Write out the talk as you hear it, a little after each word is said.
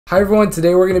Hi everyone,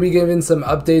 today we're going to be giving some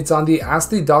updates on the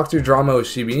Askthedr drama with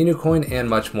Shiba Inu Coin and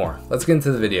much more. Let's get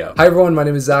into the video. Hi everyone, my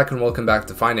name is Zach and welcome back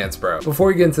to Finance Bro. Before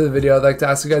we get into the video, I'd like to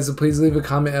ask you guys to please leave a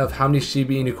comment of how many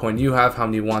Shiba Inu Coin you have, how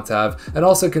many you want to have, and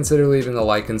also consider leaving a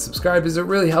like and subscribe as it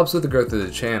really helps with the growth of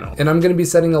the channel. And I'm going to be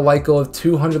setting a like goal of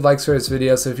 200 likes for this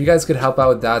video, so if you guys could help out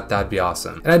with that, that'd be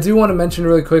awesome. And I do want to mention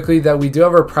really quickly that we do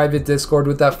have our private Discord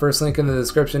with that first link in the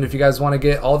description. If you guys want to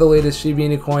get all the latest Shiba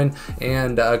Inu Coin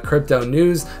and crypto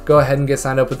news, go ahead and get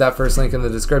signed up with that first link in the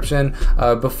description.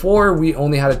 Before we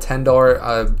only had a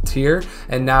 $10 tier,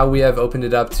 and now we have opened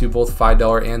it up to both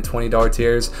 $5 and $20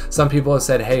 tiers. Some people have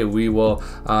said, hey, we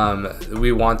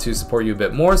want to support you a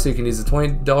bit more, so you can use the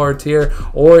 $20 tier,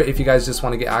 or if you guys just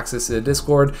want to get access to the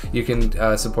Discord, you can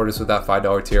support us with that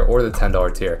 $5 tier or the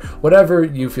 $10 tier. Whatever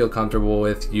you feel comfortable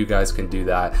with, you guys can do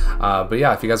that. But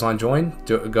yeah, if you guys want to join,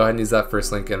 go ahead and use that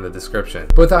first link in the description.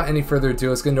 But without any further ado,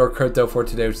 let's get into our crypto for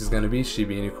today, which is going to be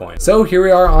Shiba Inu Coin. So here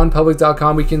we are on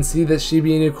public.com. We can see that Shiba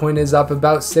Inu Coin is up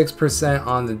about 6%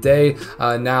 on the day.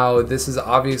 Now this is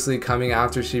obviously coming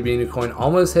after Shiba Inu Coin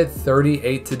almost hit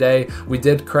 38 today. We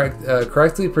did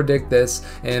correctly predict this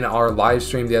in our live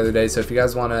stream the other day, so if you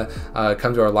guys want to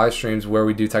come to our live streams where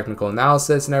we do technical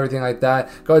analysis and everything like that,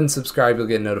 go ahead and subscribe. You'll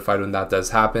get notified when that does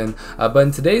happen. But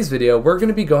in today's video, we're going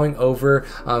to be going over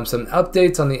some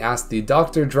updates on the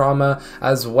Askthedr drama,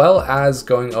 as well as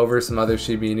going over some other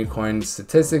Shiba Inu Coin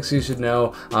statistics you should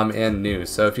know, and news.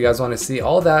 So if you guys want to see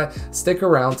all that, stick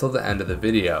around till the end of the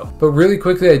video. But really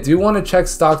quickly, I do want to check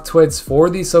stock twits for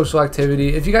the social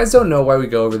activity. If you guys don't know why we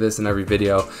go over this in every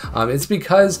video, it's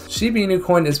because Shiba Inu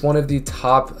Coin is one of the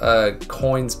top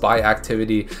coins by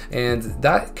activity, and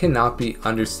that cannot be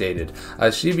understated.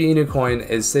 Shiba Inu Coin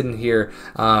is sitting here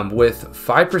with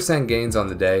 5% gains on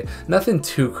the day, nothing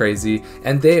too crazy,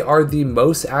 and they are the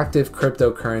most active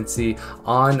cryptocurrency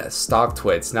on stock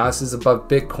twits. Now this is above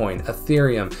Bitcoin,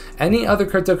 Ethereum, any other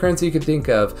cryptocurrency you could think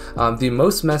of. The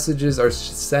most messages are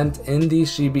sent in the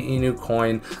Shiba Inu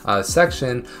Coin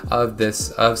section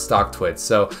of stock twits.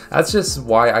 So that's just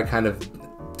why I kind of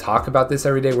talk about this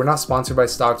every day. We're not sponsored by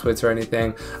StockTwits or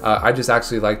anything. I just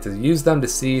actually like to use them to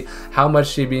see how much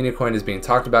Shiba Inu Coin is being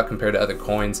talked about compared to other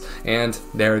coins, and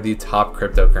they're the top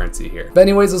cryptocurrency here. But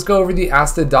anyways, let's go over the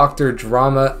Askthedr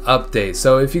drama update.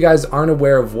 So if you guys aren't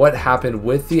aware of what happened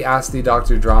with the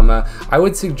Askthedr drama, I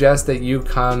would suggest that you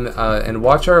come and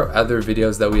watch our other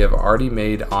videos that we have already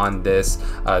made on this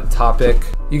topic.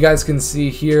 You guys can see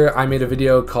here, I made a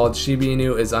video called Shiba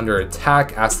Inu is under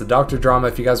attack, Askthedr drama.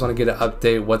 If you guys want to get an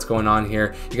update what's going on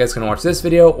here, you guys can watch this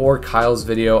video or Kyle's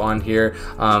video on here,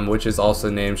 which is also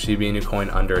named Shiba Inu Coin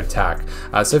under attack.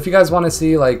 So if you guys want to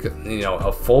see, like, you know,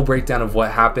 a full breakdown of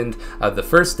what happened the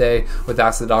first day with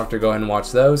Askthedr, go ahead and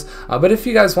watch those. But if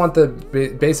you guys want the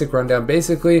basic rundown,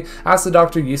 basically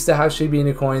Askthedr used to have Shiba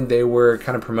Inu Coin. They were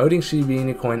kind of promoting Shiba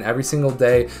Inu Coin every single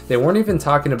day. They weren't even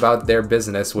talking about their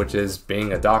business, which is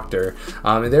being a doctor,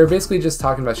 and they were basically just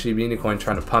talking about Shiba Inu Coin,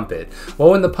 trying to pump it.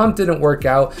 Well, when the pump didn't work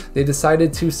out, they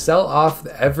decided to sell off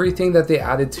everything that they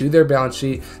added to their balance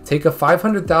sheet, take a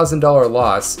 $500,000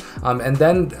 loss, and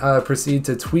then proceed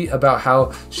to tweet about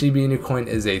how Shiba Inu Coin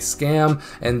is a scam,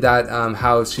 and that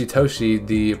how Satoshi,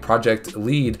 the project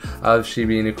lead of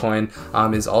Shiba Inu Coin,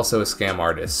 is also a scam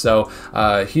artist. So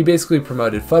he basically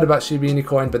promoted FUD about Shiba Inu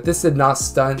Coin, but this did not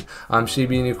stunt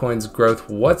Shiba Inu Coin's growth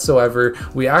whatsoever.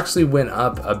 We actually went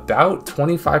up about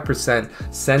 25%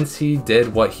 since he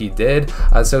did what he did.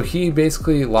 So he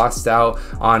basically lost out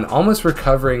on almost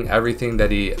recovering everything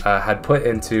that he had put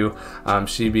into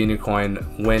Shiba Inu Coin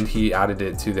when he added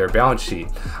it to their balance sheet.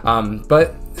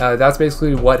 But that's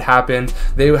basically what happened.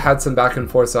 They had some back and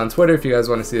forth on Twitter. If you guys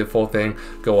want to see the full thing,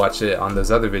 go watch it on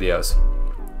those other videos.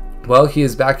 Well, he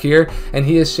is back here, and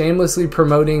he is shamelessly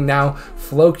promoting now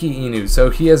Floki Inu. So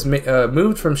he has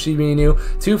moved from Shiba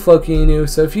Inu to Floki Inu.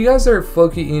 So if you guys are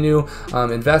Floki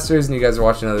Inu investors and you guys are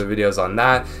watching other videos on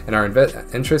that and are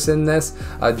interested in this,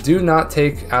 do not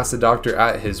take Askthedr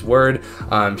at his word.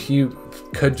 He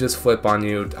could just flip on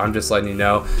you. I'm just letting you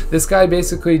know. This guy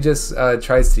basically just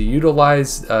tries to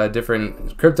utilize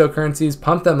different cryptocurrencies,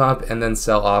 pump them up, and then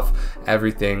sell off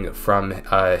everything from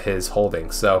his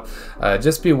holdings. So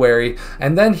just be wary.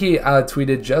 And then he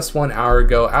tweeted just 1 hour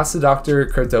ago,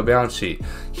 Askthedr crypto balance sheet.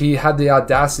 He had the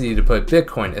audacity to put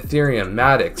Bitcoin, Ethereum,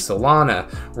 Matic, Solana,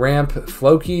 Ramp,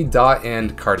 Floki, Dot,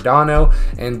 and Cardano,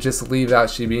 and just leave out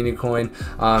Shiba Inu Coin.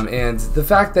 And the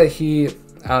fact that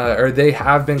they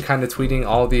have been kind of tweeting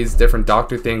all these different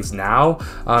doctor things now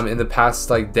in the past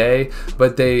like day,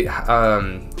 but they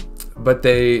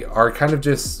are kind of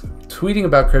just tweeting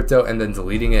about crypto and then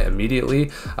deleting it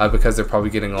immediately because they're probably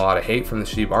getting a lot of hate from the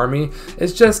Shib army.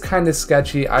 It's just kind of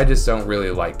sketchy. I just don't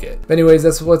really like it. But anyways,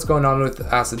 that's what's going on with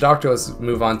Askthedr. Let's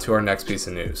move on to our next piece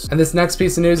of news. And this next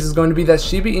piece of news is going to be that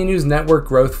Shiba Inu's network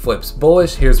growth flips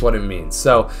bullish. Here's what it means.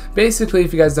 So basically,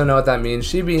 if you guys don't know what that means,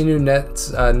 Shiba Inu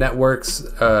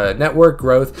network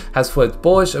growth has flipped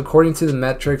bullish according to the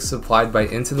metrics supplied by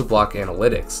Into the Block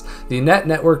Analytics. The net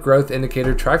network growth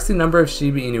indicator tracks the number of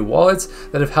Shiba Inu wallets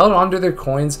that have held onto their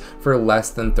coins for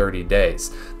less than 30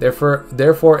 days.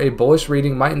 Therefore, a bullish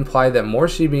reading might imply that more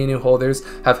Shiba Inu holders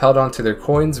have held onto their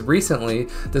coins recently,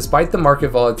 despite the market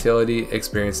volatility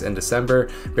experienced in December,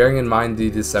 bearing in mind the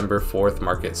December 4th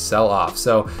market sell-off.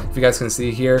 So if you guys can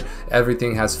see here,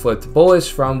 everything has flipped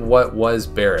bullish from what was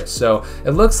bearish. So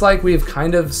it looks like we've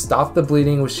kind of stopped the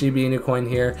bleeding with Shiba Inu Coin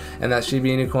here, and that Shiba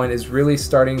Inu Coin is really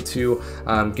starting to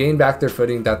gain back their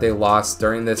footing that they lost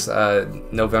during this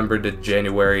November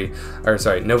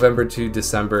to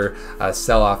December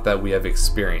sell-off that we have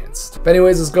experienced. But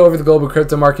anyways, let's go over the global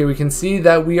crypto market. We can see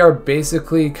that we are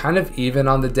basically kind of even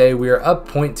on the day. We are up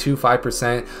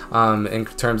 0.25% in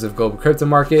terms of global crypto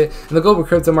market, and the global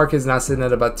crypto market is now sitting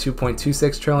at about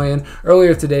 2.26 trillion.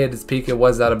 Earlier today at its peak, it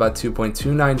was at about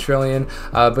 2.29 trillion,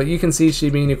 but you can see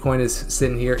Shiba Inu Coin is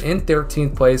sitting here in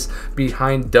 13th place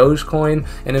behind Dogecoin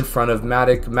and in front of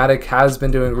Matic. Matic has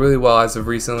been doing really well as of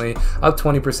recently, up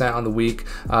 20% on the week.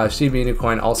 Shiba Inu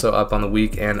Coin also up on the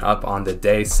week and up on the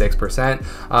day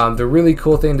 6%. The really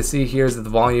cool thing to see here is that the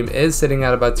volume is sitting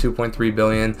at about 2.3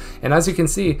 billion, and as you can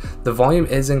see, the volume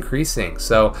is increasing.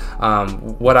 So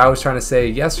what I was trying to say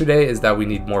yesterday is that we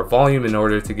need more volume in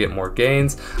order to get more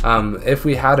gains. If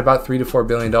we had about $3 to $4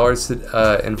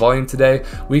 billion in volume today,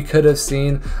 we could have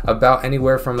seen about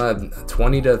anywhere from a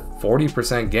 20 to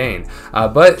 40% gain,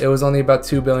 but it was only about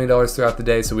 $2 billion throughout the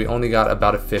day, so we only got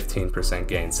about a 15%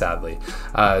 gain, sadly.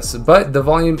 But the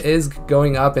volume is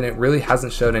going up, and it really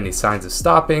hasn't showed any signs of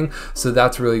stopping, so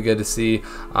that's really good to see.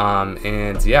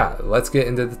 And yeah, let's get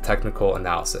into the technical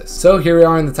analysis. So here we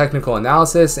are in the technical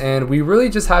analysis, and we really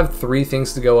just have three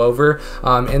things to go over,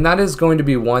 and that is going to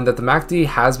be one, that the MACD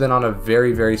has been on a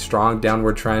very, very strong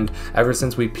downward trend ever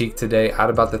since we peaked today at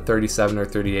about the 37 or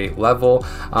 38 level,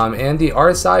 and the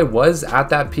RSI was at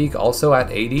that peak also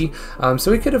at 80,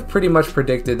 so we could have pretty much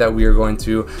predicted that we are going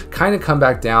to kind of come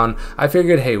back down. I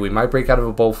figured, hey, we might break out of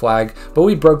a bull flag, but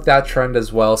we broke that trend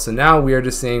as well, so now we are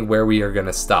just seeing where we are going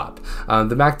to stop.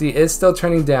 The MACD is still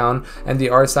trending down, and the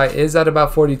RSI is at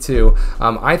about 42.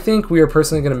 I think we are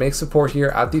personally going to make support here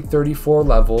at the 34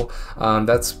 level.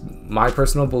 That's my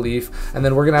personal belief, and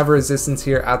then we're gonna have a resistance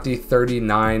here at the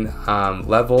 39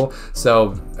 level,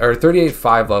 so, or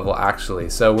 38.5 level actually.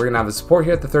 So we're gonna have a support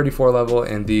here at the 34 level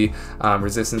and the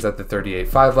resistance at the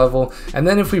 38.5 level, and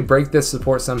then if we break this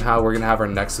support somehow, we're gonna have our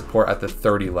next support at the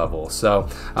 30 level. So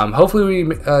hopefully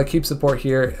we keep support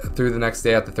here through the next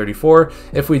day at the 34.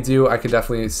 If we do, I could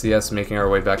definitely see us making our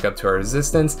way back up to our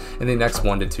resistance in the next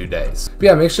 1 to 2 days. But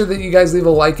yeah, make sure that you guys leave a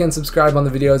like and subscribe on the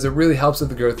videos. It really helps with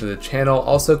the growth of the channel.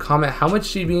 Also comment how much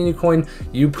Shiba Inu Coin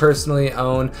you personally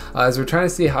own, as we're trying to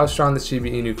see how strong the Shiba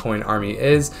Inu Coin army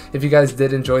is. If you guys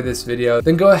did enjoy this video,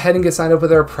 then go ahead and get signed up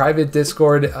with our private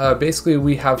Discord. Basically,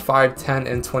 we have $5, $10,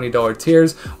 and $20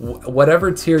 tiers.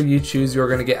 Whatever tier you choose, you're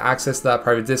going to get access to that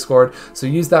private Discord. So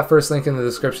use that first link in the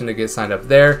description to get signed up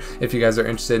there if you guys are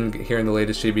interested in hearing the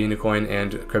latest Shiba Inu Coin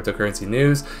and cryptocurrency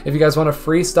news. If you guys want a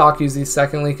free stock, use the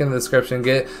second link in the description.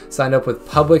 Get signed up with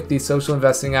Public, the social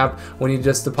investing app. When you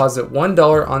just deposit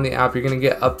 $1 on the app, you're going to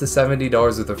get up to $70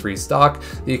 worth of free stock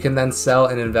that you can then sell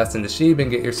and invest into Shib and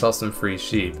get yourself some free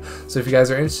Shib. So if you guys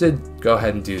are interested, go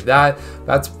ahead and do that.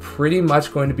 That's pretty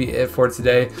much going to be it for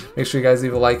today. Make sure you guys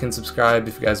leave a like and subscribe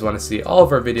if you guys want to see all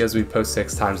of our videos. We post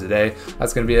 6 times a day.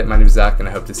 That's going to be it. My name is Zach, and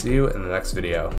I hope to see you in the next video.